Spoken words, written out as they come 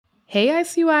Hey,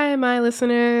 ICYMI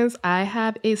listeners. I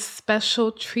have a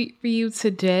special treat for you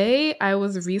today. I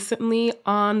was recently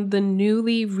on the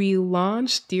newly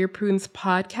relaunched Dear Prudence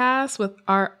podcast with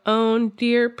our own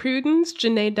Dear Prudence,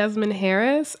 Janae Desmond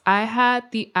Harris. I had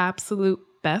the absolute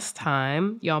best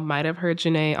time. Y'all might have heard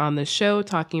Janae on the show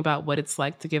talking about what it's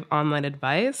like to give online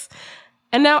advice.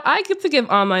 And now I get to give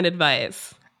online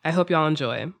advice. I hope y'all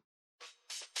enjoy.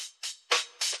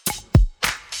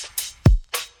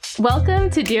 Welcome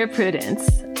to Dear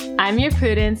Prudence. I'm your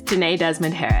Prudence, Janae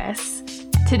Desmond Harris.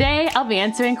 Today, I'll be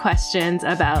answering questions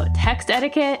about text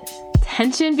etiquette,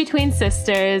 tension between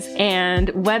sisters, and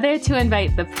whether to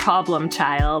invite the problem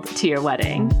child to your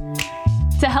wedding.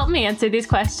 To help me answer these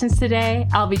questions today,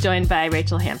 I'll be joined by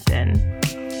Rachel Hampton.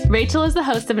 Rachel is the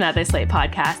host of another Slate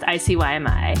podcast,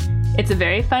 ICYMI. It's a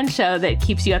very fun show that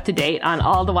keeps you up to date on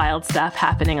all the wild stuff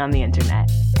happening on the internet.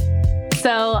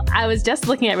 So I was just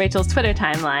looking at Rachel's Twitter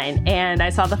timeline, and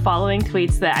I saw the following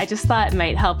tweets that I just thought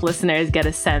might help listeners get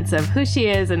a sense of who she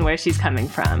is and where she's coming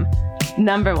from.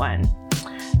 Number one,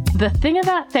 the thing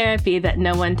about therapy that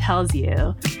no one tells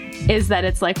you is that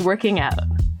it's like working out.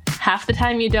 Half the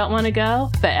time you don't want to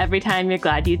go, but every time you're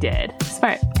glad you did.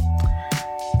 Smart.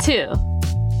 Two,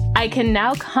 I can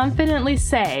now confidently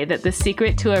say that the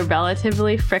secret to a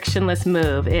relatively frictionless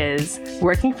move is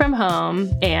working from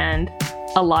home and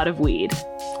a lot of weed.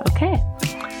 Okay.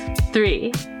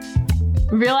 3,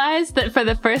 realize that for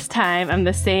the first time, I'm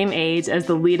the same age as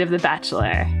the lead of The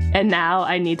Bachelor, and now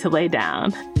I need to lay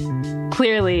down.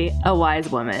 Clearly, a wise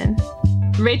woman.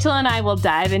 Rachel and I will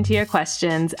dive into your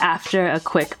questions after a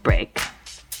quick break.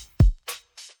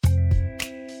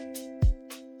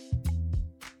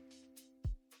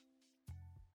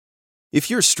 If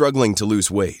you're struggling to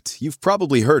lose weight, you've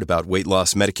probably heard about weight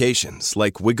loss medications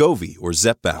like Wegovy or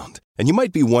Zepbound, and you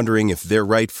might be wondering if they're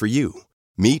right for you.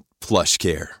 Meet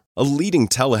PlushCare, a leading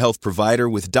telehealth provider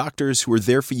with doctors who are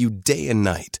there for you day and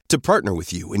night to partner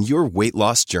with you in your weight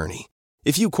loss journey.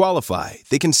 If you qualify,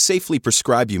 they can safely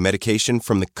prescribe you medication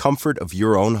from the comfort of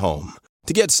your own home.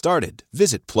 To get started,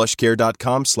 visit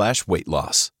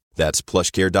plushcare.com/weight-loss. That's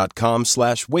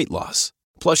plushcare.com/weight-loss.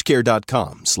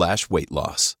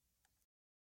 plushcare.com/weight-loss.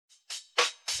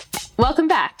 Welcome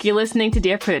back. You're listening to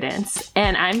Dear Prudence,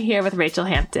 and I'm here with Rachel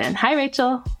Hampton. Hi,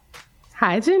 Rachel.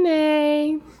 Hi,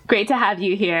 Janae. Great to have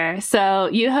you here. So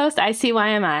you host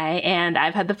ICYMI, and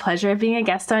I've had the pleasure of being a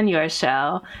guest on your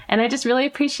show, and I just really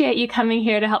appreciate you coming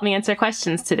here to help me answer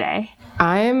questions today.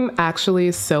 I'm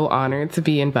actually so honored to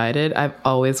be invited. I've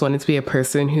always wanted to be a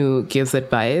person who gives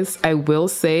advice. I will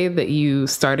say that you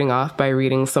starting off by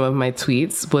reading some of my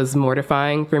tweets was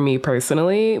mortifying for me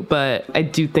personally, but I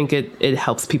do think it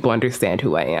helps people understand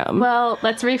who I am. Well,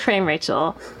 let's reframe,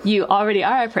 Rachel. You already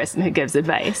are a person who gives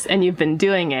advice, and you've been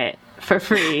doing it for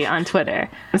free on Twitter.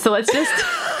 So let's just...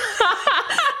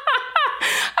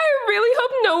 I really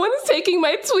hope no one's taking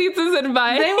my tweets as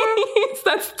advice.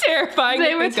 That's terrifying.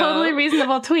 They were totally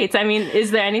reasonable tweets. I mean, is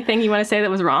there anything you want to say that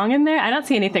was wrong in there? I don't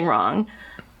see anything wrong.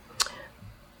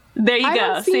 There you go.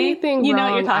 Don't see anything you know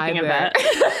wrong what you're talking either. about.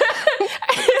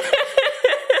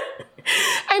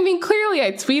 I mean, clearly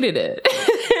I tweeted it.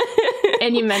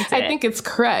 And you meant it. I think it's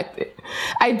correct.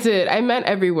 I did. I meant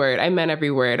every word. I'm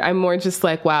more just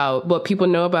like, wow, what people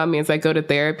know about me is I go to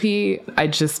therapy. I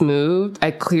just moved.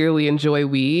 I clearly enjoy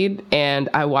weed. And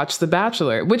I watch The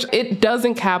Bachelor, which it does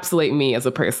encapsulate me as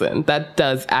a person. That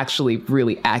does actually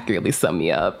really accurately sum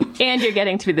me up. And you're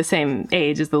getting to be the same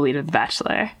age as the lead of The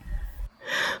Bachelor.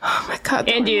 Oh my God.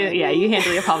 And you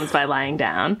handle your problems by lying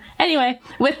down. Anyway,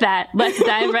 with that, let's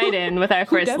dive right in with our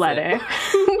first letter.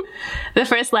 The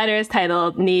first letter is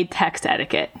titled, Need Text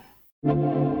Etiquette.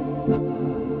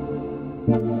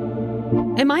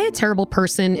 Am I a terrible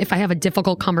person if I have a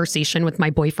difficult conversation with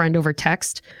my boyfriend over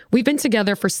text? We've been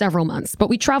together for several months, but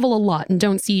we travel a lot and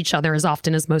don't see each other as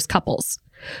often as most couples.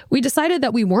 We decided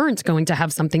that we weren't going to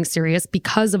have something serious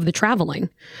because of the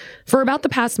traveling. For about the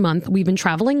past month, we've been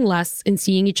traveling less and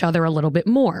seeing each other a little bit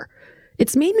more.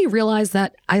 It's made me realize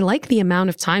that I like the amount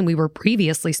of time we were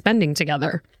previously spending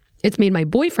together. It's made my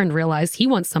boyfriend realize he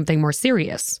wants something more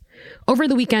serious. Over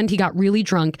the weekend, he got really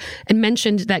drunk and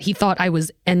mentioned that he thought I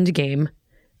was endgame.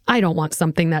 I don't want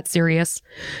something that serious.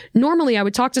 Normally, I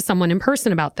would talk to someone in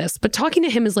person about this, but talking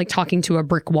to him is like talking to a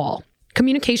brick wall.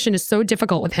 Communication is so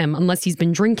difficult with him unless he's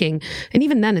been drinking, and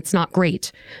even then it's not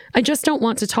great. I just don't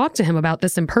want to talk to him about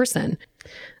this in person.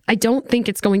 I don't think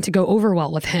it's going to go over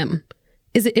well with him.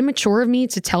 Is it immature of me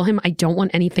to tell him I don't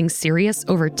want anything serious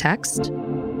over text?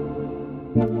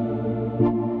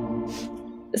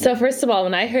 So first of all,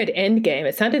 when I heard endgame,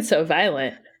 it sounded so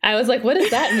violent. I was like, what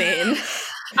does that mean?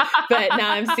 But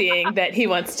now I'm seeing that he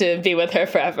wants to be with her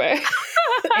forever.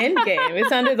 Endgame. It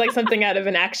sounded like something out of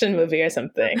an action movie or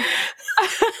something.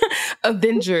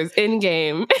 Avengers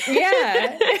Endgame.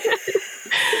 Yeah.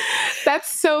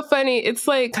 That's so funny. It's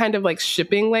like kind of like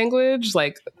shipping language,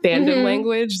 like fandom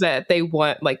language, that they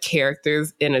want like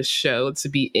characters in a show to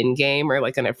be in game or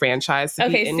like in a franchise to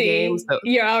be in game. So,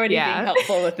 you're already being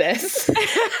helpful with this.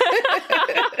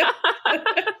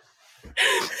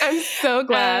 I'm so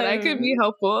glad I could be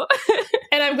helpful.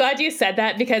 And I'm glad you said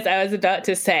that, because I was about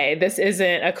to say, this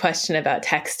isn't a question about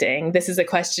texting. This is a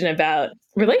question about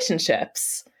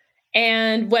relationships.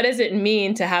 And what does it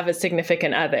mean to have a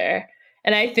significant other?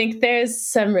 And I think there's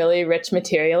some really rich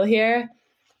material here,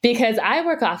 because I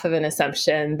work off of an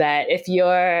assumption that if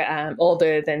you're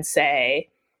older than, say,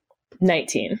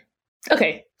 19,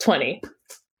 20,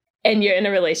 and you're in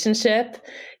a relationship,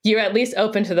 you're at least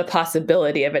open to the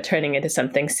possibility of it turning into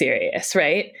something serious,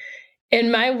 right?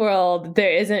 In my world,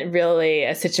 there isn't really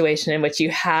a situation in which you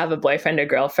have a boyfriend or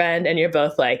girlfriend and you're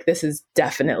both like, this is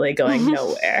definitely going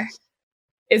nowhere.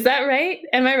 Is that right?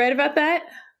 Am I right about that?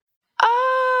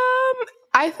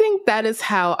 I think that is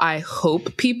how I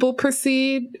hope people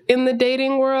proceed in the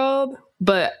dating world,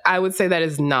 but I would say that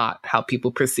is not how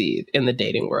people proceed in the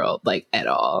dating world, like, at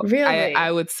all. Really?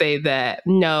 I would say that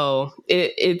no,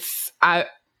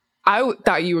 I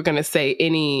thought you were going to say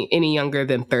any younger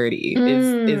than 30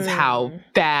 is how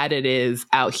bad it is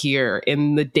out here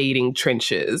in the dating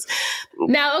trenches.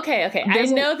 Now, okay. I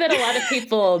know that a lot of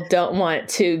people don't want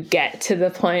to get to the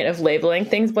point of labeling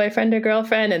things boyfriend or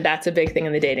girlfriend, and that's a big thing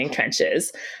in the dating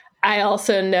trenches. I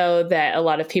also know that a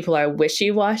lot of people are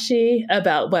wishy-washy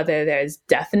about whether there's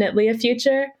definitely a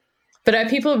future. But are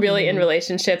people really in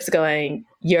relationships going,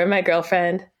 you're my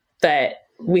girlfriend, but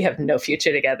we have no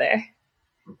future together?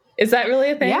 Is that really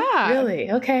a thing? Yeah.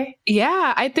 Really? Okay.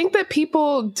 Yeah, I think that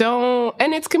people don't,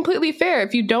 and it's completely fair.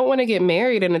 If you don't want to get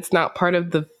married and it's not part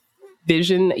of the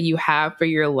vision that you have for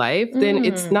your life, then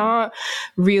it's not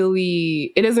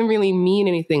really, it doesn't really mean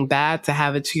anything bad to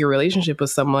have a 2-year relationship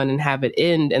with someone and have it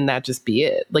end and that just be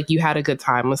it. Like, you had a good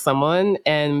time with someone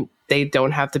and they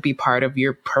don't have to be part of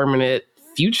your permanent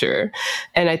future.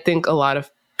 And I think a lot of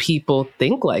people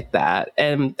think like that.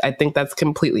 And I think that's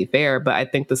completely fair. But I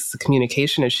think this is a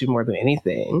communication issue more than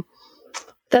anything.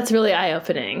 That's really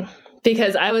eye-opening,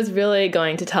 because I was really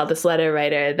going to tell this letter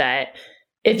writer that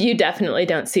if you definitely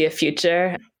don't see a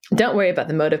future, don't worry about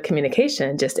the mode of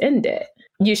communication, just end it.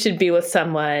 You should be with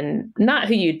someone, not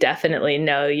who you definitely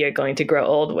know you're going to grow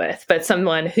old with, but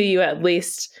someone who you at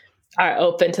least are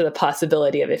open to the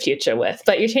possibility of a future with.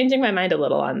 But you're changing my mind a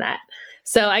little on that.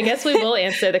 So I guess we will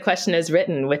answer the question as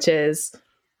written, which is,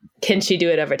 can she do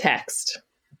it over text?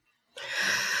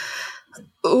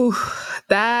 Ooh,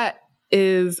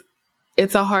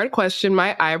 it's a hard question.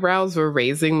 My eyebrows were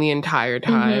raising the entire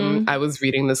time I was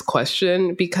reading this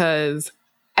question, because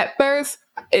at first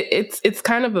it's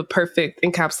kind of a perfect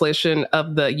encapsulation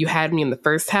of the "you had me in the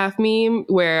first half" meme,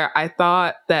 where I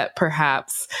thought that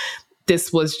perhaps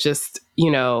this was just,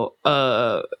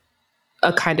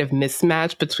 a kind of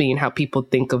mismatch between how people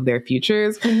think of their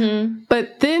futures.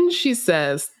 But then she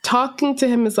says, talking to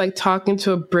him is like talking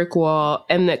to a brick wall,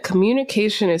 and that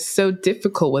communication is so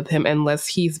difficult with him unless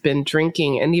he's been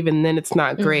drinking. And even then it's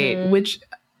not great, which,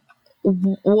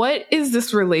 what is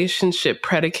this relationship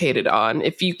predicated on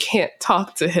if you can't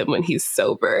talk to him when he's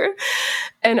sober?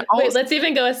 And also, wait, let's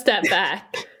even go a step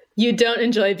back. You don't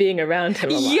enjoy being around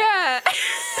him a lot. Yeah.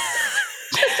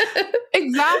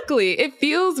 Exactly. It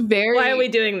feels very... Why are we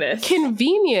doing this?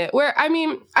 Convenient. Where,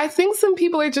 I think some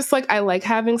people are just like, I like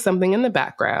having something in the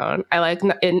background. I like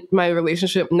in my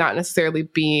relationship not necessarily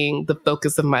being the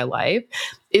focus of my life.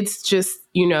 It's just,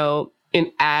 an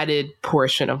added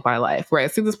portion of my life where I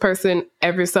see this person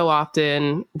every so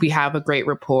often. We have a great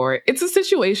rapport. It's a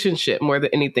situationship more than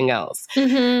anything else.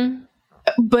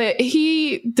 But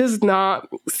he does not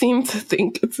seem to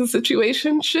think it's a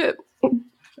situationship.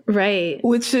 Right.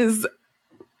 Which is,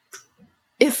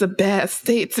 it's a bad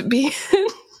state to be in.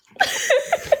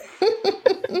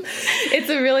 It's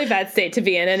a really bad state to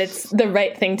be in, and it's the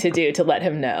right thing to do to let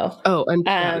him know. Oh,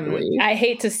 undoubtedly. I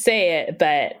hate to say it,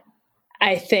 but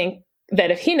I think that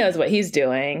if he knows what he's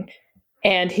doing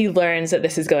and he learns that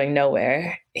this is going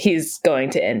nowhere, he's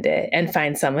going to end it and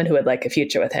find someone who would like a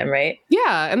future with him, right?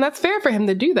 Yeah, and that's fair for him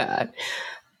to do that.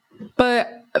 But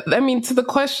to the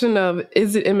question of,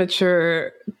 is it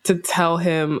immature to tell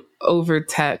him over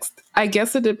text? I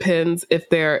guess it depends if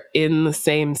they're in the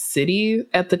same city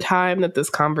at the time that this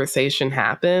conversation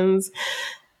happens.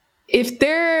 If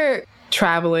they're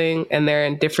traveling and they're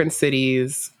in different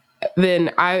cities,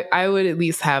 then I would at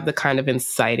least have the kind of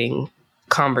inciting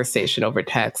conversation over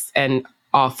text. And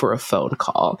offer a phone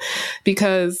call.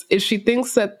 Because if she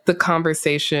thinks that the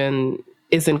conversation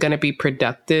isn't going to be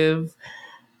productive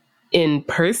in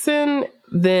person,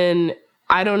 then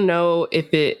I don't know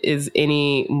if it is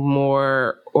any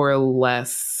more or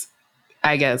less,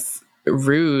 I guess,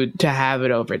 rude to have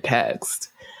it over text.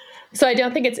 So I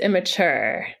don't think it's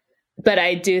immature, but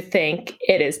I do think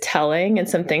it is telling and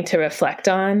something to reflect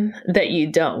on that you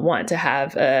don't want to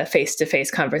have a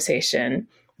face-to-face conversation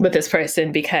with this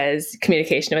person because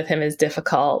communication with him is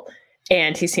difficult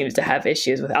and he seems to have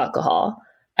issues with alcohol.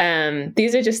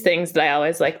 These are just things that I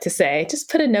always like to say, just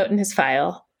put a note in his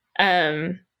file.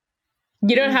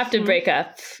 You don't have to break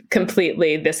up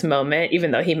completely this moment,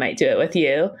 even though he might do it with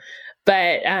you.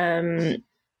 But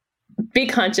be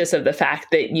conscious of the fact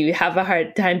that you have a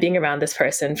hard time being around this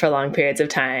person for long periods of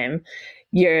time.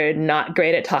 You're not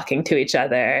great at talking to each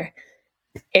other.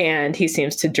 And he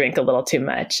seems to drink a little too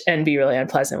much and be really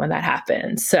unpleasant when that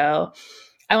happens. So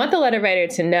I want the letter writer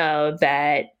to know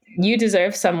that you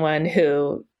deserve someone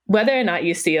who, whether or not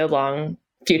you see a long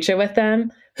future with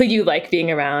them, who you like being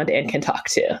around and can talk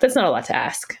to. That's not a lot to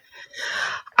ask.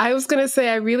 I was going to say,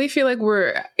 I really feel like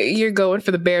you're going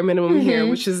for the bare minimum here,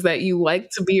 which is that you like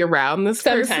to be around this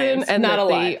person and not that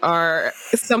they are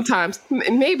sometimes,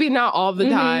 maybe not all the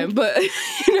time, but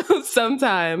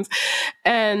sometimes,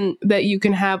 and that you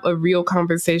can have a real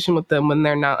conversation with them when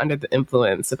they're not under the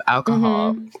influence of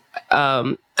alcohol.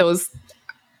 I'm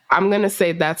going to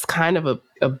say that's kind of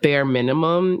a bare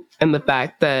minimum. And the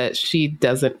fact that she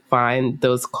doesn't find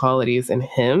those qualities in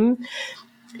him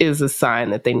is a sign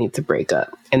that they need to break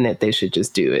up and that they should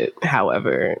just do it,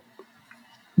 however,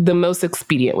 the most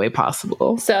expedient way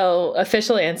possible. So,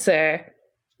 official answer,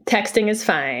 texting is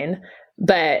fine,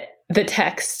 but the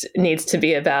text needs to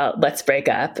be about let's break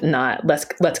up, not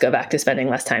let's go back to spending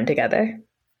less time together.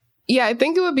 Yeah, I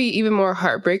think it would be even more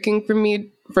heartbreaking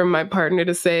for my partner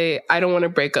to say, I don't want to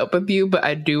break up with you, but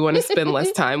I do want to spend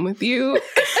less time with you.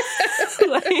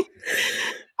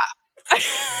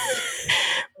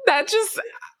 That just...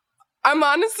 I'm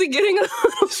honestly getting a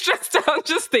little stressed out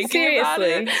just thinking about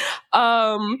it.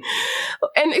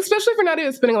 And especially if we're not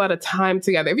even spending a lot of time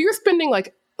together. If you were spending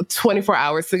like 24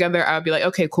 hours together, I would be like,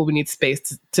 okay, cool, we need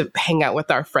space to hang out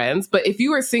with our friends. But if you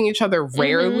were seeing each other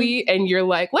rarely and you're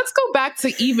like, let's go back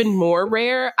to even more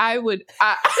rare, I would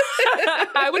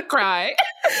cry.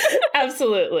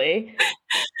 Absolutely.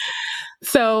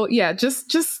 So yeah,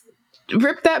 just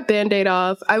rip that Band-Aid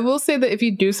off. I will say that if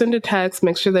you do send a text,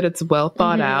 make sure that it's well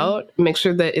thought out. Make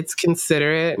sure that it's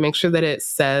considerate. Make sure that it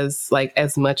says like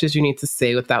as much as you need to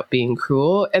say without being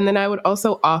cruel. And then I would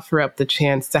also offer up the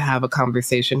chance to have a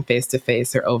conversation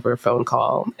face-to-face or over a phone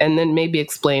call. And then maybe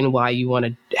explain why you want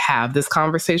to have this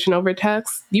conversation over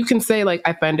text. You can say like,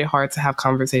 I find it hard to have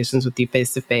conversations with you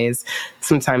face-to-face.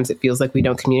 Sometimes it feels like we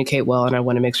don't communicate well and I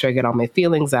want to make sure I get all my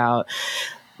feelings out.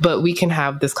 But we can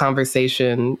have this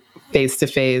conversation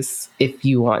face-to-face if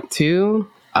you want to.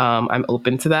 I'm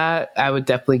open to that. I would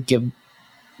definitely give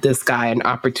this guy an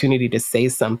opportunity to say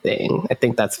something. I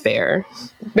think that's fair.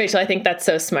 Rachel, I think that's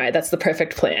so smart. That's the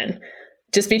perfect plan.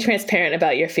 Just be transparent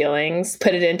about your feelings,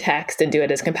 put it in text, and do it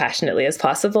as compassionately as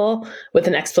possible with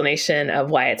an explanation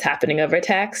of why it's happening over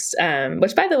text,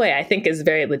 which, by the way, I think is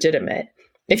very legitimate.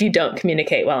 If you don't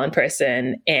communicate well in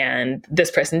person and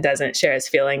this person doesn't share his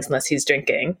feelings unless he's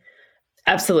drinking,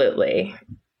 absolutely.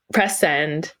 Press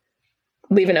send,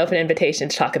 leave an open invitation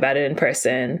to talk about it in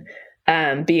person,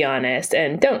 be honest,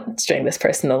 and don't string this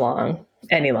person along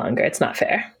any longer. It's not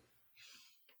fair.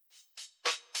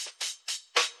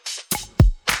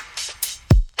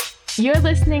 You're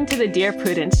listening to the Dear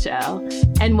Prudence Show,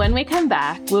 and when we come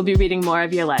back, we'll be reading more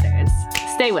of your letters.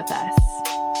 Stay with us.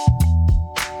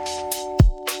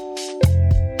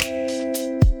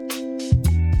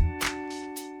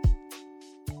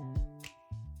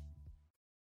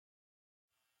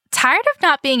 Tired of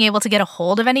not being able to get a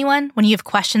hold of anyone when you have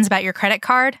questions about your credit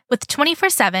card? With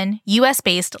 24/7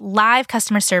 US-based live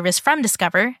customer service from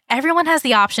Discover, everyone has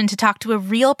the option to talk to a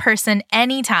real person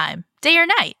anytime, day or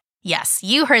night. Yes,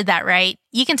 you heard that right.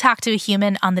 You can talk to a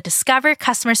human on the Discover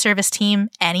customer service team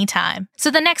anytime.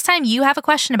 So the next time you have a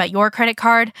question about your credit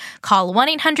card, call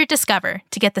 1-800-DISCOVER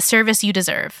to get the service you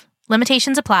deserve.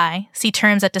 Limitations apply. See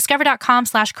terms at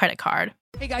discover.com/creditcard.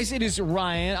 Hey guys, it is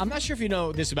Ryan. I'm not sure if you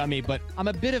know this about me, but I'm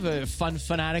a bit of a fun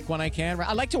fanatic when I can.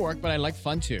 I like to work, but I like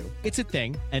fun too. It's a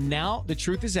thing. And now the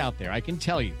truth is out there. I can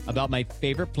tell you about my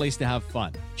favorite place to have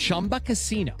fun. Chumba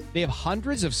Casino. They have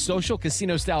hundreds of social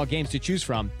casino style games to choose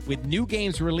from with new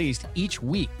games released each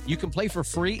week. You can play for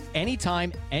free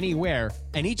anytime, anywhere.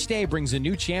 And each day brings a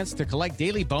new chance to collect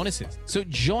daily bonuses. So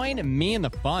join me in the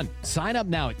fun. Sign up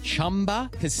now at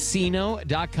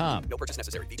ChumbaCasino.com. No purchase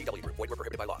necessary. VGW Group. Void where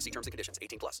prohibited by law. See terms and conditions.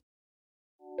 18+.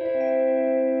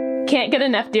 Can't get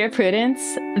enough Dear Prudence?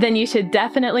 Then you should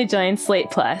definitely join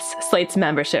Slate Plus, Slate's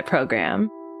membership program.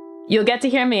 You'll get to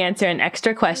hear me answer an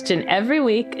extra question every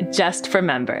week just for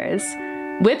members.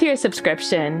 With your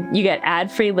subscription, you get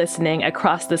ad-free listening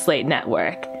across the Slate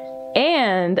network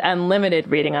and unlimited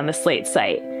reading on the Slate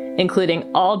site, including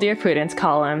all Dear Prudence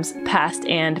columns, past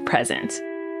and present.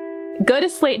 Go to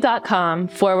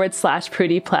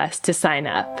slate.com/Prudie Plus to sign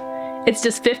up. It's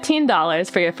just $15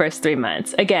 for your first 3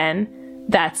 months. Again,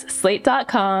 that's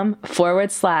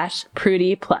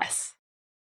slate.com/Prudie Plus.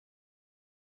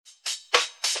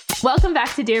 Welcome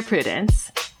back to Dear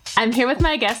Prudence. I'm here with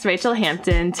my guest, Rachel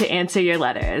Hampton, to answer your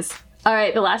letters. All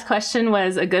right, the last question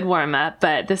was a good warm-up,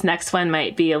 but this next one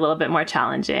might be a little bit more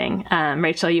challenging.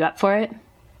 Rachel, you up for it?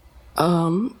 I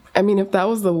mean, if that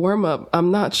was the warm-up, I'm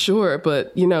not sure,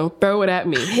 but, throw it at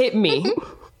me. Hit me.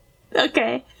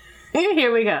 Okay,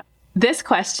 here we go. This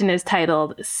question is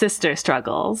titled Sister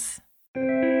Struggles.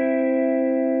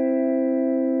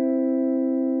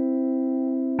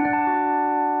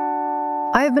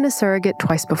 I have been a surrogate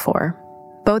twice before.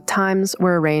 Both times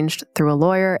were arranged through a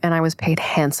lawyer, and I was paid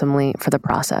handsomely for the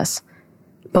process.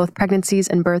 Both pregnancies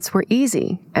and births were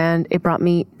easy, and it brought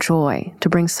me joy to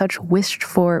bring such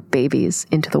wished-for babies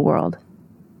into the world.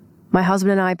 My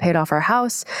husband and I paid off our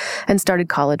house and started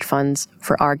college funds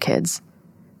for our kids.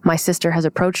 My sister has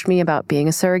approached me about being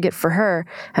a surrogate for her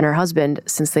and her husband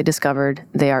since they discovered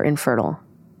they are infertile.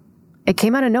 It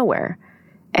came out of nowhere,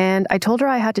 and I told her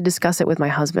I had to discuss it with my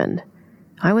husband.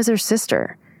 I was her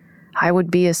sister. I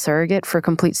would be a surrogate for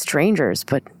complete strangers,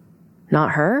 but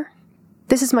not her?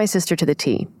 This is my sister to the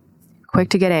T. Quick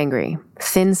to get angry,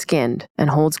 thin-skinned, and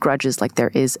holds grudges like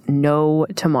there is no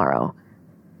tomorrow.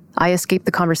 I escaped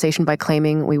the conversation by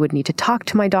claiming we would need to talk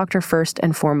to my doctor first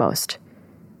and foremost.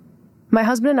 My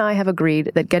husband and I have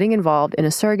agreed that getting involved in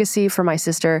a surrogacy for my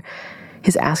sister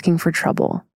is asking for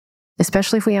trouble,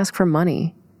 especially if we ask for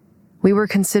money. We were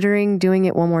considering doing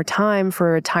it one more time for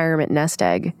a retirement nest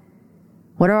egg.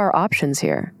 What are our options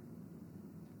here?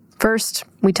 First,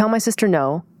 we tell my sister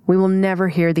no, we will never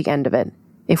hear the end of it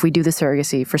if we do the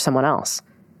surrogacy for someone else.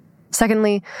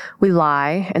 Secondly, we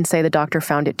lie and say the doctor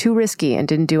found it too risky and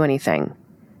didn't do anything.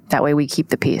 That way we keep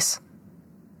the peace.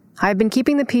 I've been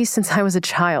keeping the peace since I was a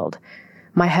child.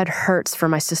 My head hurts for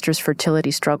my sister's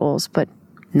fertility struggles, but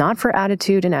not for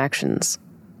attitude and actions.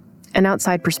 An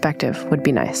outside perspective would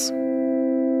be nice.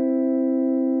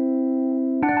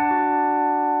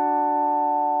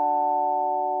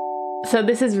 So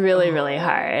this is really, really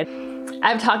hard.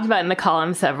 I've talked about in the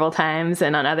column several times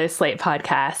and on other Slate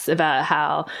podcasts about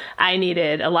how I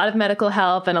needed a lot of medical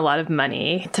help and a lot of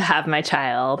money to have my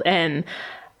child. And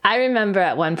I remember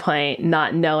at one point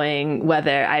not knowing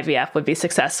whether IVF would be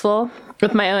successful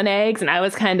with my own eggs. And I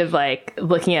was kind of like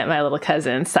looking at my little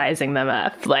cousins, sizing them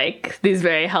up, like these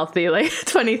very healthy, like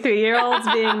 23-year-olds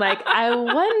being like, I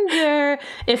wonder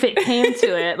if it came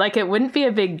to it, like it wouldn't be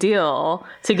a big deal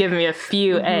to give me a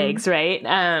few eggs, right?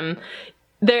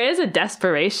 There is a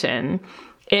desperation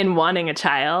in wanting a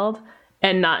child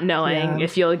and not knowing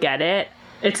if you'll get it.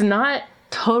 It's not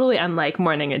totally unlike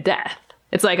mourning a death.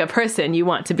 It's like a person, you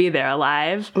want to be there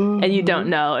alive, and you don't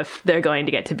know if they're going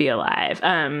to get to be alive.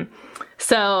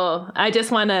 So I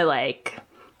just want to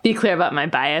be clear about my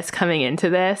bias coming into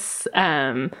this.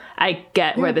 I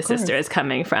get where the sister is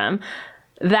coming from.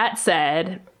 That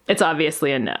said, it's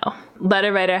obviously a no.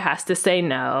 Letter writer has to say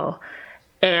no.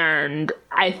 And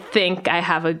I think I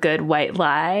have a good white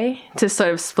lie to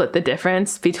sort of split the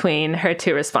difference between her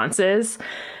two responses.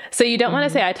 So you don't want to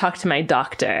say, I talked to my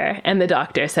doctor and the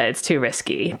doctor said it's too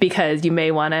risky, because you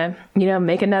may want to,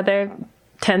 make another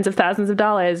tens of thousands of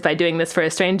dollars by doing this for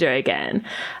a stranger again.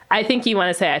 I think you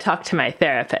want to say, I talked to my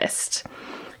therapist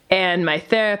and my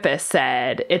therapist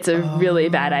said it's a really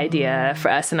bad idea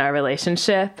for us in our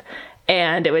relationship.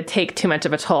 and it would take too much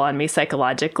of a toll on me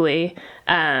psychologically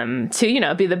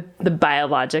to, be the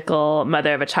biological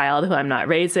mother of a child who I'm not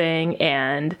raising.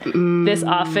 And this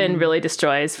often really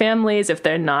destroys families if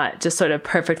they're not just sort of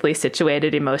perfectly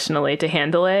situated emotionally to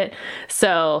handle it.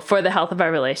 So for the health of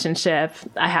our relationship,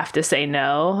 I have to say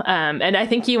no. And I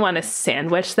think you want to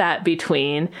sandwich that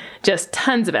between just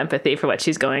tons of empathy for what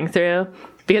she's going through,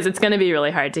 because it's going to be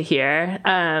really hard to hear.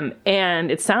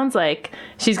 And it sounds like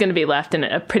she's going to be left in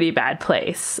a pretty bad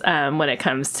place when it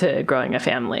comes to growing a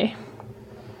family.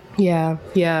 Yeah,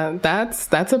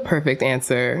 that's a perfect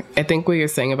answer. I think what you're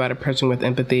saying about approaching with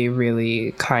empathy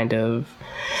really kind of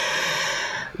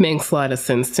makes a lot of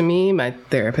sense to me. My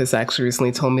therapist actually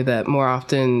recently told me that more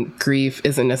often grief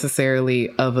isn't necessarily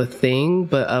of a thing,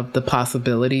 but of the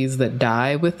possibilities that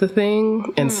die with the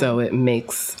thing. And so it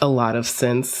makes a lot of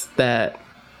sense that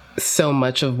so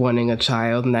much of wanting a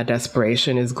child and that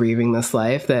desperation is grieving this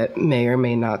life that may or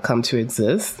may not come to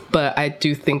exist. But I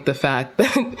do think the fact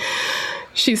that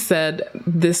she said,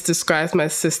 "This describes my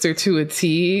sister to a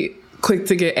T, quick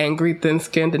to get angry,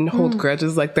 thin-skinned, and hold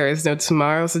grudges like there is no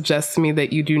tomorrow," suggests to me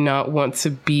that you do not want to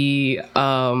be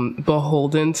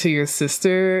beholden to your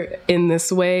sister in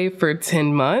this way for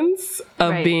 10 months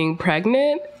of being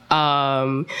pregnant.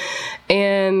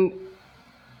 And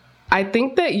I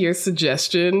think that your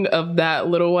suggestion of that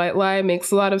little white lie makes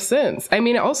a lot of sense. I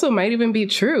mean, it also might even be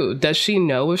true. Does she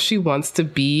know if she wants to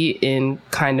be in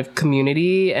kind of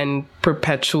community and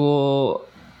perpetual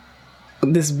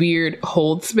this weird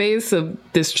hold space of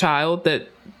this child that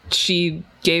she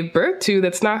gave birth to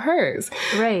that's not hers?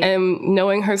 Right. And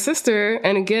knowing her sister,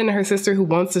 and again, her sister who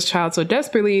wants this child so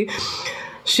desperately,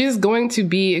 she's going to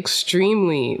be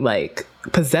extremely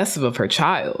possessive of her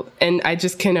child. And I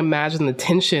just can't imagine the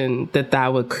tension that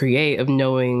would create of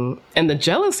knowing, and the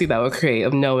jealousy that would create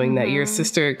of knowing that your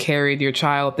sister carried your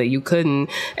child that you couldn't,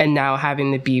 and now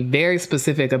having to be very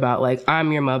specific about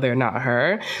I'm your mother, not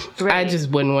her. Right. I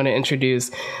just wouldn't want to introduce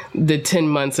the 10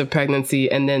 months of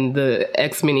pregnancy and then the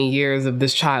X many years of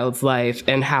this child's life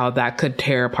and how that could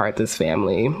tear apart this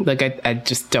family. I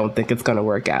just don't think it's going to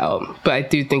work out. But I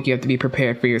do think you have to be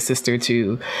prepared for your sister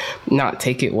to not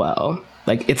take it well.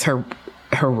 It's her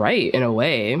right, in a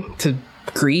way, to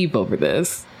grieve over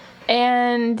this.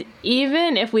 And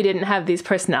even if we didn't have these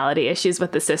personality issues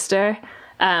with the sister,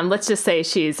 let's just say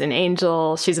she's an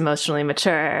angel, she's emotionally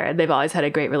mature, they've always had a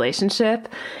great relationship.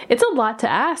 It's a lot to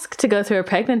ask to go through a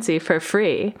pregnancy for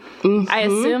free. I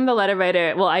assume the letter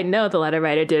writer, I know the letter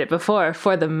writer did it before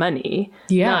for the money,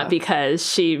 not because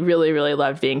she really, really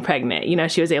loved being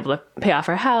pregnant. She was able to pay off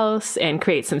her house and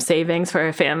create some savings for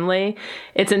her family.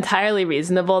 It's entirely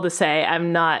reasonable to say,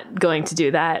 I'm not going to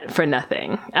do that for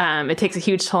nothing. It takes a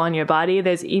huge toll on your body.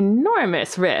 There's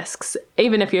enormous risks,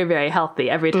 even if you're very healthy,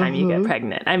 every time you get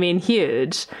pregnant. I mean,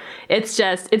 huge. It's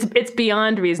just, it's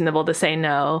beyond reasonable to say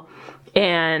no.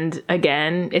 And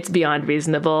again, it's beyond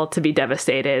reasonable to be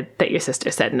devastated that your sister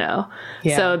said no.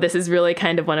 Yeah. So this is really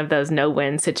kind of one of those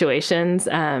no-win situations.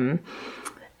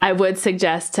 I would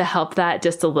suggest, to help that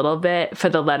just a little bit, for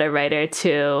the letter writer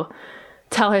to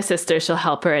tell her sister she'll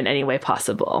help her in any way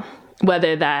possible.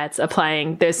 Whether that's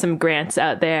applying, there's some grants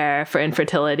out there for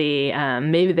infertility.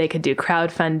 Maybe they could do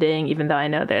crowdfunding, even though I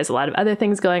know there's a lot of other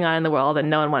things going on in the world and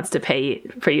no one wants to pay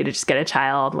for you to just get a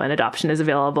child when adoption is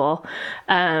available.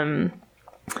 But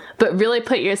really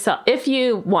put yourself, if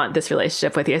you want this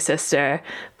relationship with your sister,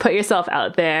 put yourself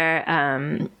out there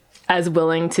as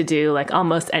willing to do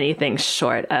almost anything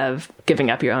short of giving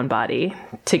up your own body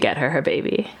to get her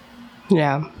baby.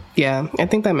 Yeah, I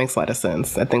think that makes a lot of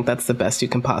sense. I think that's the best you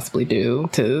can possibly do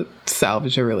to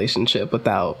salvage a relationship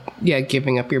without,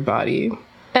 giving up your body.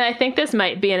 And I think this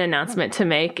might be an announcement to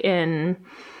make in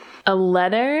a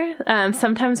letter.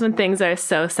 Sometimes when things are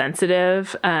so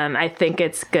sensitive, I think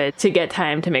it's good to get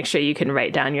time to make sure you can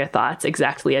write down your thoughts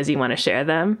exactly as you want to share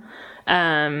them.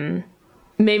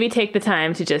 Maybe take the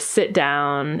time to just sit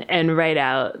down and write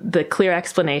out the clear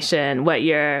explanation, what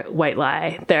your white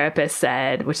lie therapist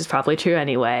said, which is probably true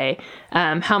anyway,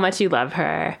 how much you love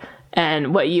her,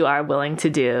 and what you are willing to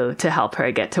do to help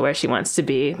her get to where she wants to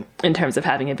be in terms of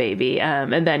having a baby.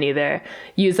 And then either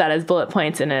use that as bullet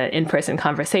points in an in-person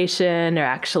conversation or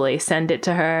actually send it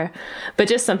to her. But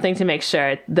just something to make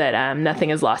sure that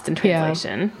nothing is lost in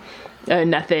translation.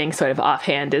 Nothing sort of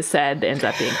offhand is said that ends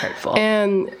up being hurtful.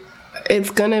 And it's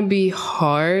going to be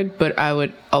hard, but I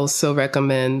would also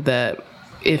recommend that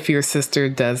if your sister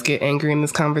does get angry in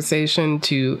this conversation,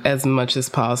 to, as much as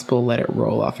possible, let it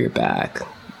roll off your back.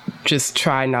 Just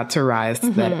try not to rise to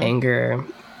that anger,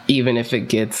 even if it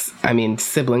gets,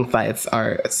 sibling fights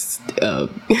are,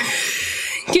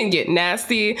 can can get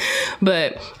nasty.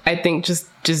 But I think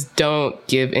just don't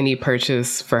give any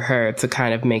purchase for her to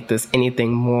kind of make this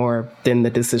anything more than the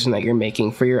decision that you're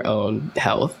making for your own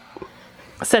health.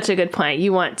 Such a good point.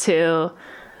 You want to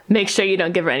make sure you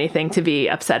don't give her anything to be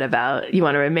upset about. You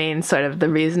want to remain sort of the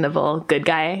reasonable good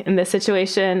guy in this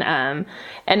situation. And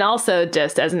also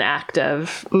just as an act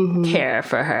of care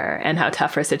for her and how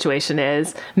tough her situation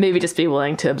is, maybe just be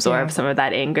willing to absorb some of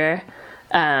that anger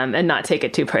and not take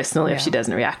it too personally if she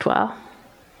doesn't react well.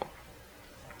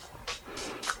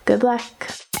 Good luck.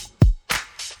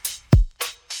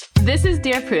 This is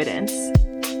Dear Prudence.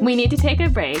 We need to take a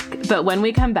break, but when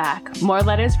we come back, more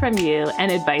letters from you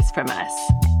and advice from us.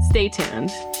 Stay tuned.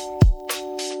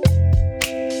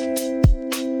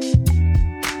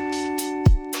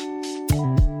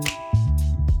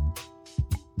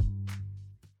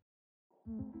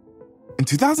 In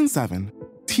 2007,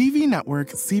 TV network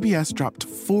CBS dropped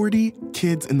 40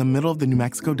 kids in the middle of the New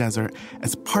Mexico desert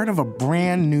as part of a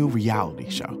brand new reality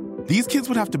show. These kids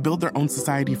would have to build their own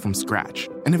society from scratch.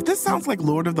 And if this sounds like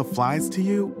Lord of the Flies to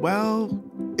you, well,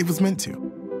 it was meant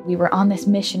to. We were on this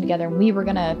mission together, and we were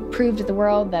going to prove to the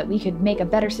world that we could make a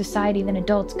better society than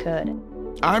adults could.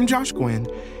 I'm Josh Gwynn,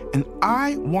 and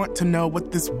I want to know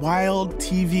what this wild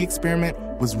TV experiment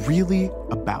was really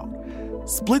about.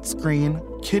 Split Screen,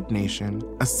 Kid Nation,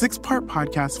 a 6-part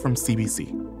podcast from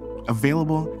CBC.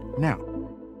 Available now.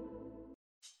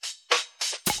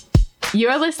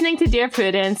 You're listening to Dear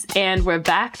Prudence, and we're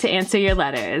back to answer your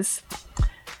letters.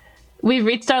 We've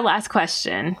reached our last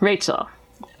question. Rachel,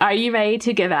 are you ready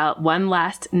to give out one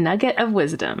last nugget of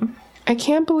wisdom? I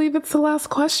can't believe it's the last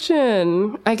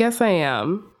question. I guess I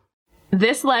am.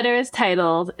 This letter is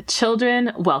titled,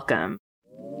 Children Welcome.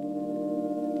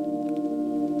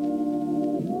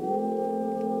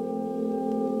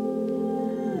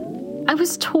 I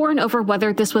was torn over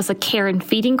whether this was a care and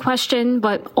feeding question,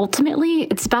 but ultimately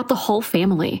it's about the whole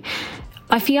family.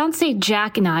 My fiancé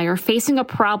Jack and I are facing a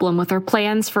problem with our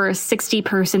plans for a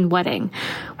 60-person wedding.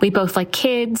 We both like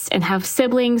kids and have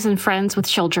siblings and friends with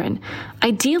children.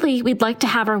 Ideally, we'd like to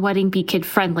have our wedding be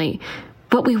kid-friendly,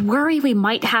 but we worry we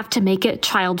might have to make it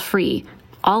child-free,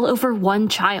 all over one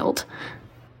child.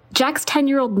 Jack's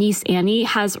 10-year-old niece Annie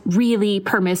has really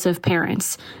permissive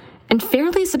parents and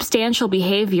fairly substantial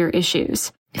behavior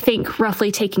issues. Think roughly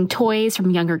taking toys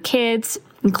from younger kids,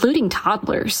 including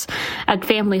toddlers, at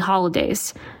family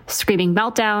holidays, screaming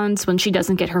meltdowns when she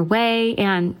doesn't get her way,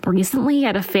 and recently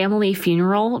at a family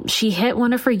funeral, she hit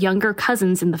one of her younger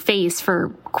cousins in the face for,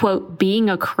 quote, being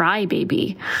a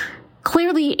crybaby.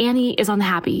 Clearly, Annie is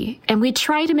unhappy, and we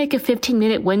try to make a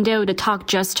 15-minute window to talk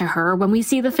just to her when we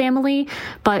see the family,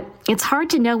 but it's hard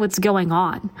to know what's going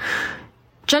on.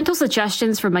 Gentle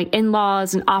suggestions from my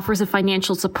in-laws and offers of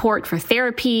financial support for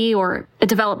therapy or a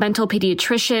developmental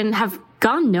pediatrician have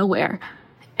gone nowhere.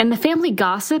 And the family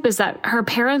gossip is that her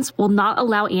parents will not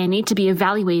allow Annie to be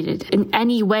evaluated in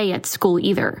any way at school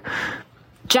either.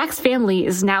 Jack's family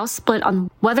is now split on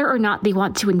whether or not they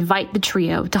want to invite the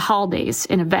trio to holidays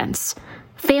and events.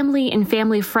 Family and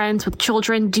family friends with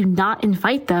children do not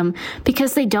invite them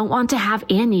because they don't want to have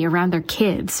Annie around their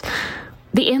kids.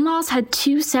 The in-laws had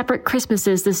 2 separate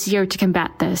Christmases this year to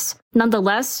combat this.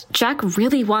 Nonetheless, Jack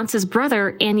really wants his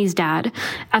brother, Annie's dad,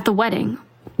 at the wedding,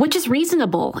 which is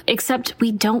reasonable, except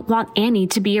we don't want Annie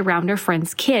to be around her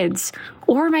friends' kids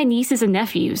or my nieces and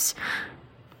nephews.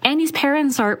 Annie's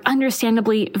parents are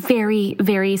understandably very,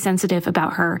 very sensitive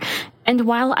about her, and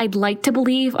while I'd like to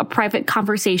believe a private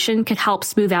conversation could help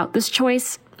smooth out this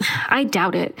choice, I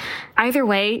doubt it. Either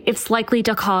way, it's likely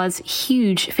to cause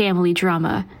huge family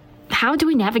drama. How do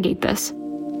we navigate this?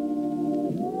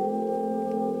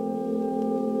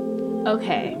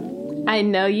 Okay, I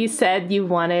know you said you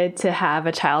wanted to have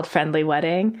a child-friendly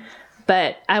wedding,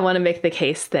 but I want to make the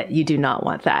case that you do not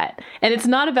want that. And it's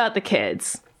not about the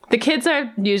kids. The kids are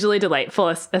usually delightful,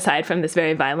 aside from this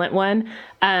very violent one.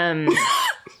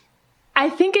 I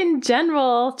think in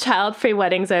general, child-free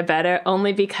weddings are better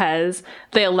only because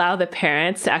they allow the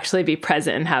parents to actually be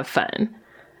present and have fun.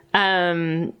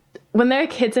 When there are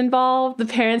kids involved, the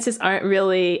parents just aren't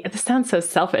really, this sounds so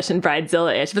selfish and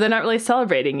Bridezilla-ish, but they're not really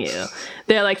celebrating you.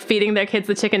 They're like feeding their kids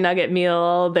the chicken nugget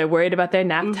meal. They're worried about their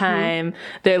nap time.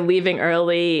 They're leaving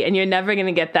early. And you're never going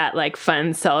to get that like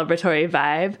fun celebratory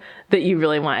vibe that you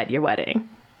really want at your wedding.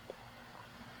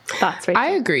 Thoughts, Rachel? I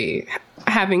agree.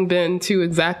 Having been to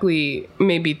exactly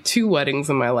maybe 2 weddings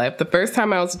in my life. The first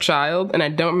time I was a child, and I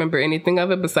don't remember anything of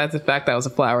it besides the fact that I was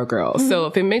a flower girl. Mm-hmm. So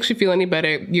if it makes you feel any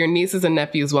better, your nieces and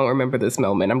nephews won't remember this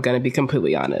moment. I'm going to be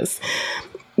completely honest.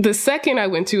 The second I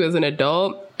went to as an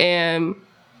adult, and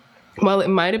while it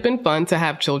might have been fun to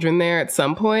have children there at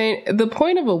some point, the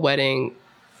point of a wedding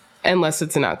unless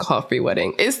it's an alcohol-free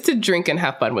wedding, is to drink and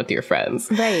have fun with your friends.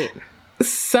 Right.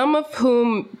 Some of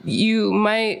whom you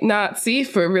might not see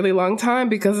for a really long time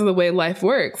because of the way life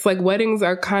works. Like, weddings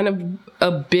are kind of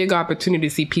a big opportunity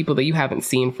to see people that you haven't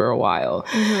seen for a while.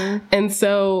 Mm-hmm. And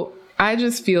so I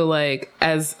just feel like,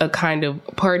 as a kind of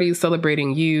party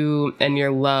celebrating you and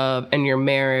your love and your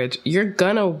marriage, you're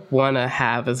gonna want to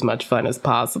have as much fun as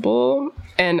possible.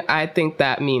 And I think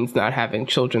that means not having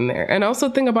children there. And also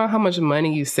think about how much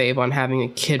money you save on having a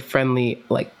kid-friendly,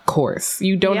 like, course.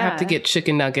 You don't have to get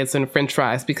chicken nuggets and french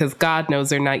fries because God knows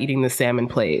they're not eating the salmon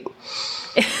plate.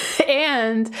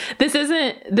 And this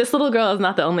little girl is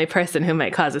not the only person who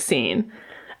might cause a scene.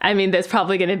 I mean, there's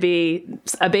probably going to be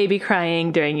a baby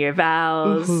crying during your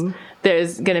vows. Mm-hmm.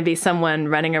 There's going to be someone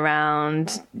running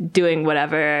around doing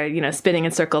whatever, spinning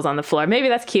in circles on the floor. Maybe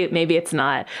that's cute. Maybe it's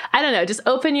not. I don't know. Just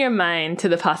open your mind to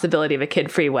the possibility of a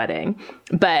kid-free wedding.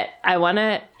 But I want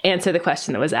to answer the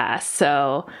question that was asked.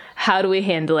 So how do we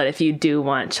handle it if you do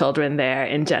want children there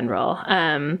in general?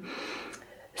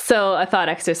 So a thought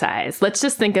exercise. Let's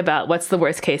just think about what's the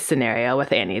worst case scenario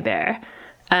with Annie there.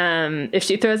 If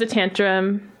she throws a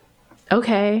tantrum,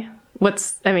 okay.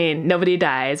 Nobody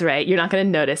dies, right? You're not going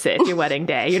to notice it. It's your wedding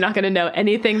day. You're not going to know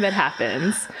anything that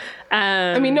happens.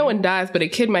 No one dies, but a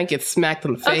kid might get smacked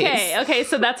in the face. Okay,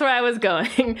 so that's where I was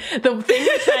going. The thing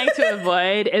we're trying to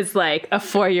avoid is like a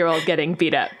 4-year-old getting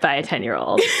beat up by a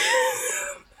 10-year-old.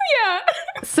 Yeah.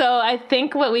 So I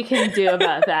think what we can do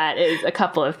about that is a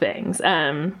couple of things.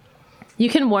 You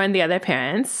can warn the other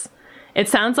parents. It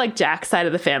sounds like Jack's side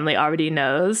of the family already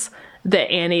knows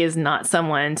that Annie is not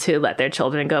someone to let their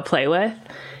children go play with.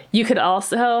 You could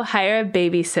also hire a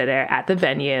babysitter at the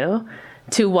venue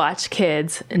to watch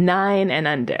kids 9 and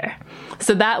under.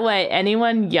 So that way,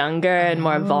 anyone younger and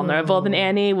more vulnerable than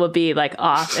Annie will be like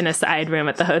off in a side room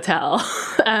at the hotel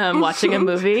watching a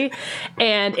movie.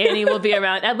 And Annie will be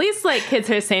around at least like kids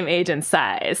her same age and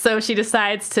size. So if she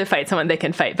decides to fight someone, they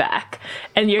can fight back.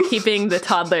 And you're keeping the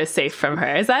toddlers safe from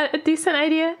her. Is that a decent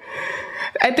idea?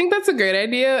 I think that's a great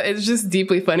idea. It's just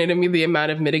deeply funny to me, the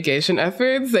amount of mitigation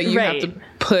efforts that you have to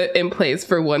put in place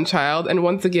for one child. And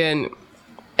once again,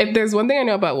 if there's one thing I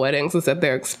know about weddings, is that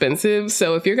they're expensive.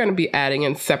 So if you're going to be adding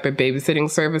in separate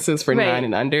babysitting services for 9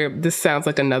 and under, this sounds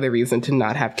like another reason to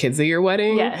not have kids at your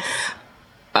wedding. Yes.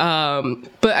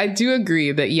 But I do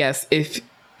agree that, yes, if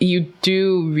you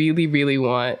do really, really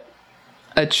want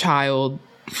a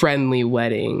child-friendly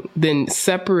wedding, then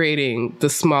separating the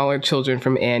smaller children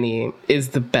from Annie is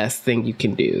the best thing you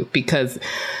can do, because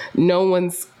no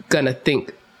one's going to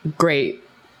think great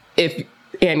if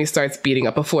Annie starts beating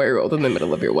up a 4-year-old in the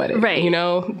middle of your wedding. Right.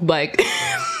 Like,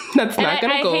 that's not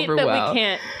going to go over well. I hate that we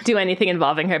can't do anything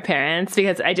involving her parents,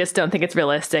 because I just don't think it's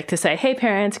realistic to say, hey,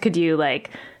 parents, could you,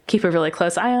 keep a really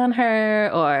close eye on her,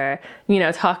 or,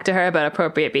 talk to her about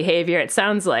appropriate behavior. It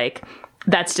sounds like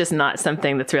that's just not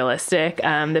something that's realistic.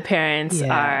 The parents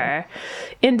are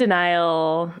in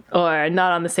denial or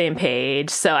not on the same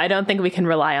page. So I don't think we can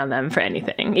rely on them for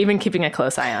anything, even keeping a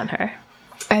close eye on her.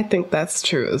 I think that's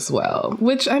true as well.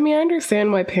 Which, I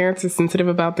understand why parents are sensitive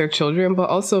about their children, but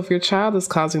also if your child is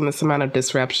causing this amount of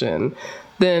disruption,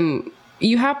 then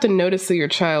you have to notice that your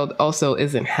child also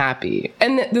isn't happy.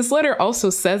 And this letter also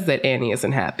says that Annie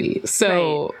isn't happy.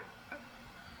 So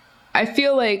I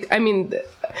feel like,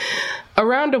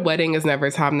 around a wedding is never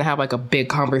a time to have a big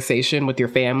conversation with your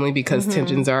family, because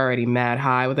tensions are already mad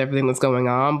high with everything that's going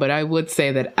on. But I would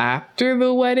say that after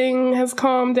the wedding has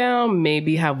calmed down,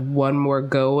 maybe have one more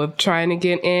go of trying to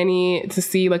get Annie to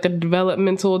see a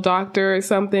developmental doctor or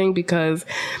something, because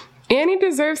Annie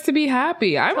deserves to be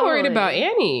happy. I'm worried about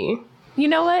Annie. You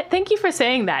know what? Thank you for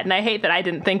saying that. And I hate that I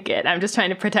didn't think it. I'm just trying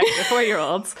to protect the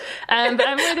 4-year-olds. But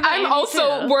I'm worried about I'm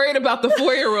also worried about the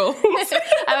 4-year-olds.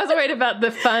 I was worried about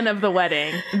the fun of the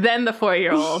wedding, then the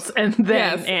 4-year-olds, and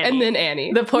then Annie. And then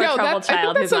Annie. The poor troubled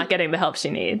child who's not getting the help she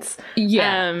needs.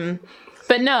 Yeah.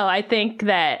 But no, I think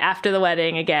that after the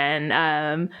wedding,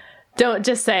 again, don't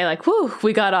just say whew,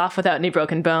 we got off without any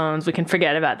broken bones. We can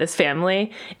forget about this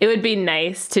family. It would be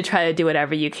nice to try to do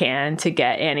whatever you can to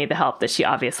get Annie the help that she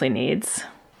obviously needs.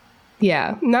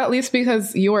 Yeah, not least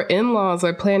because your in-laws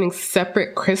are planning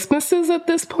separate Christmases at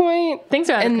this point. Things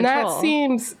are out of control. And that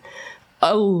seems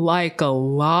like a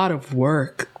lot of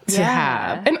work to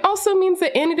have. And also means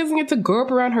that Annie doesn't get to grow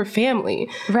up around her family.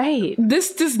 Right.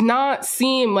 This does not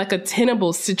seem like a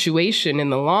tenable situation in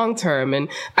the long term. And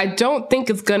I don't think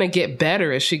it's going to get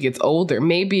better as she gets older.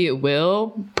 Maybe it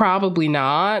will. Probably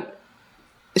not.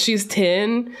 She's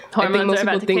 10. Hormones I think most are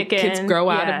about people think kids grow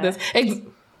out of this.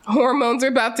 Hormones are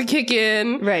about to kick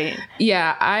in. Right.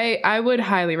 Yeah, I would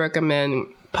highly recommend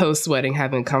post-wedding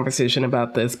having a conversation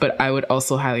about this, but I would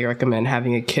also highly recommend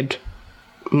having a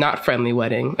kid-not-friendly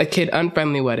wedding, a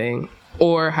kid-unfriendly wedding,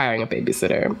 or hiring a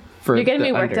babysitter. You're getting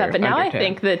me worked up, but now I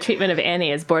think the treatment of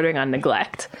Annie is bordering on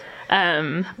neglect.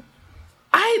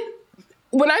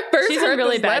 When I first heard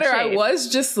really this letter, I was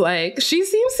just like, she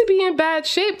seems to be in bad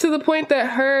shape, to the point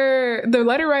that the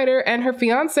letter writer and her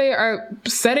fiance are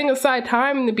setting aside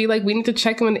time to be like, we need to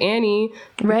check in with Annie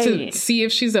to see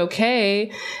if she's okay.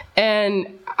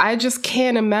 And I just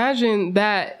can't imagine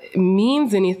that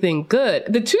means anything good.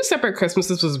 The 2 separate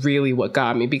Christmases was really what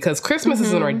got me, because Christmas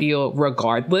is an ordeal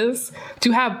regardless.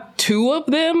 To have 2 of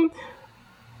them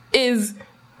is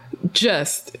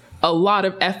just a lot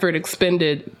of effort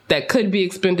expended that could be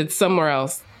expended somewhere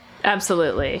else.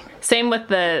 Absolutely. Same with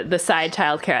the side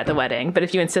childcare at the wedding. But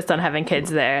if you insist on having kids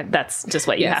there, that's just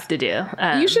what you have to do.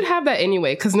 You should have that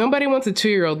anyway, because nobody wants a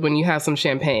 2-year-old when you have some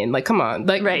champagne. Like, come on.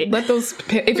 Like, let those.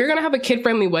 If you're going to have a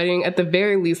kid-friendly wedding, at the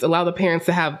very least, allow the parents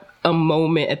to have a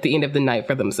moment at the end of the night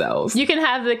for themselves. You can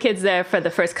have the kids there for the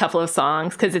first couple of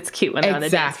songs, because it's cute when they're on the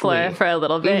dance floor for a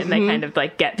little bit and they kind of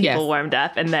like get people warmed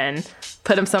up, and then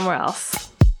put them somewhere else.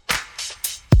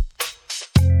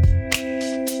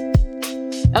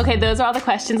 Okay, those are all the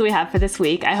questions we have for this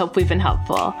week. I hope we've been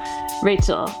helpful.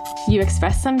 Rachel, you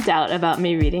expressed some doubt about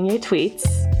me reading your tweets.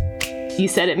 You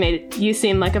said it made you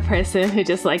seem like a person who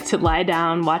just liked to lie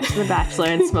down, watch The Bachelor,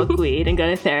 and smoke weed and go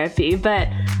to therapy. But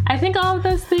I think all of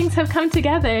those things have come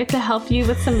together to help you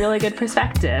with some really good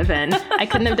perspective. And I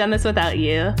couldn't have done this without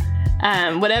you.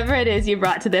 Whatever it is you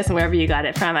brought to this and wherever you got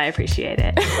it from, I appreciate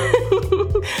it.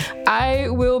 I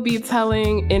will be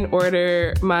telling in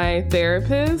order my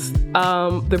therapist,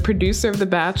 the producer of The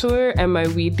Bachelor, and my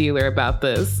weed dealer about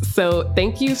this. So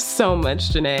thank you so much,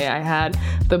 Janae. I had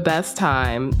the best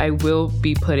time. I will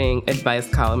be putting advice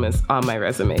columnists on my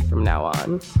resume from now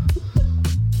on.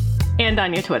 And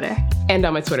on your Twitter. And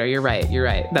on my Twitter. You're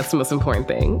right. That's the most important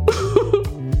thing.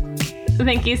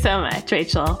 Thank you so much,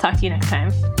 Rachel. Talk to you next time.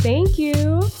 Thank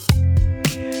you.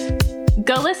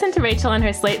 Go listen to Rachel and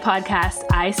her Slate podcast,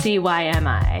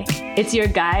 ICYMI. It's your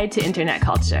guide to internet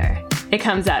culture. It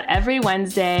comes out every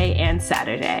Wednesday and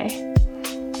Saturday.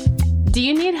 Do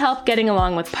you need help getting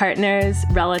along with partners,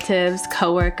 relatives,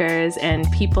 coworkers, and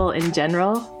people in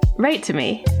general? Write to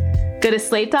me. Go to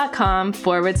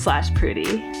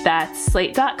slate.com/Prudy. That's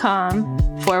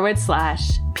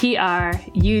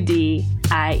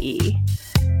slate.com/PRUDIE.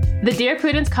 The Dear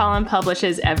Prudence column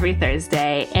publishes every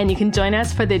Thursday, and you can join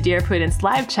us for the Dear Prudence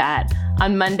live chat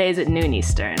on Mondays at noon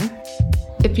Eastern.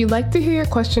 If you'd like to hear your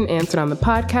question answered on the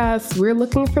podcast, we're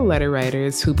looking for letter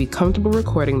writers who'd be comfortable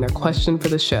recording their question for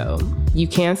the show. You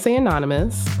can stay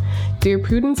anonymous. Dear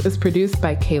Prudence is produced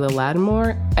by Kayla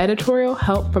Lattimore, editorial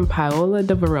help from Paola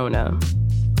de Verona.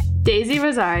 Daisy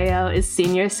Rosario is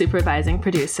senior supervising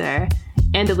producer,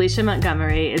 and Alicia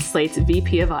Montgomery is Slate's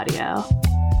VP of audio.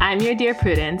 I'm your Dear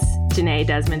Prudence, Janae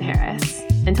Desmond Harris.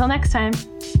 Until next time.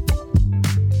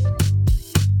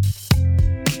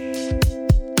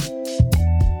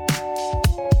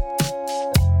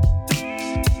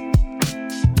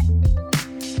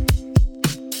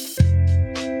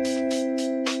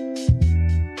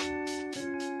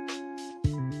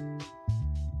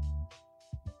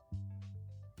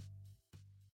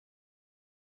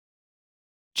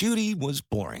 Judy was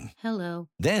boring. Hello.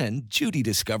 Then Judy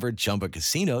discovered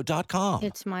ChumbaCasino.com.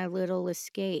 It's my little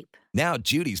escape. Now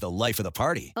Judy's the life of the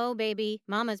party. Oh, baby,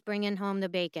 mama's bringing home the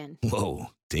bacon.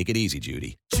 Whoa, take it easy,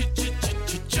 Judy.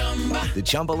 The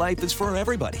Chumba life is for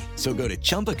everybody. So go to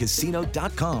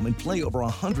ChumbaCasino.com and play over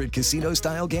 100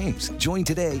 casino-style games. Join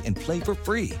today and play for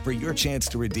free for your chance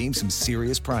to redeem some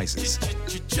serious prizes.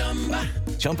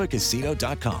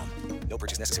 ChumbaCasino.com. No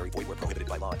purchase necessary. Void where prohibited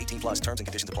by law. 18+ terms and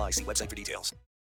conditions apply. See website for details.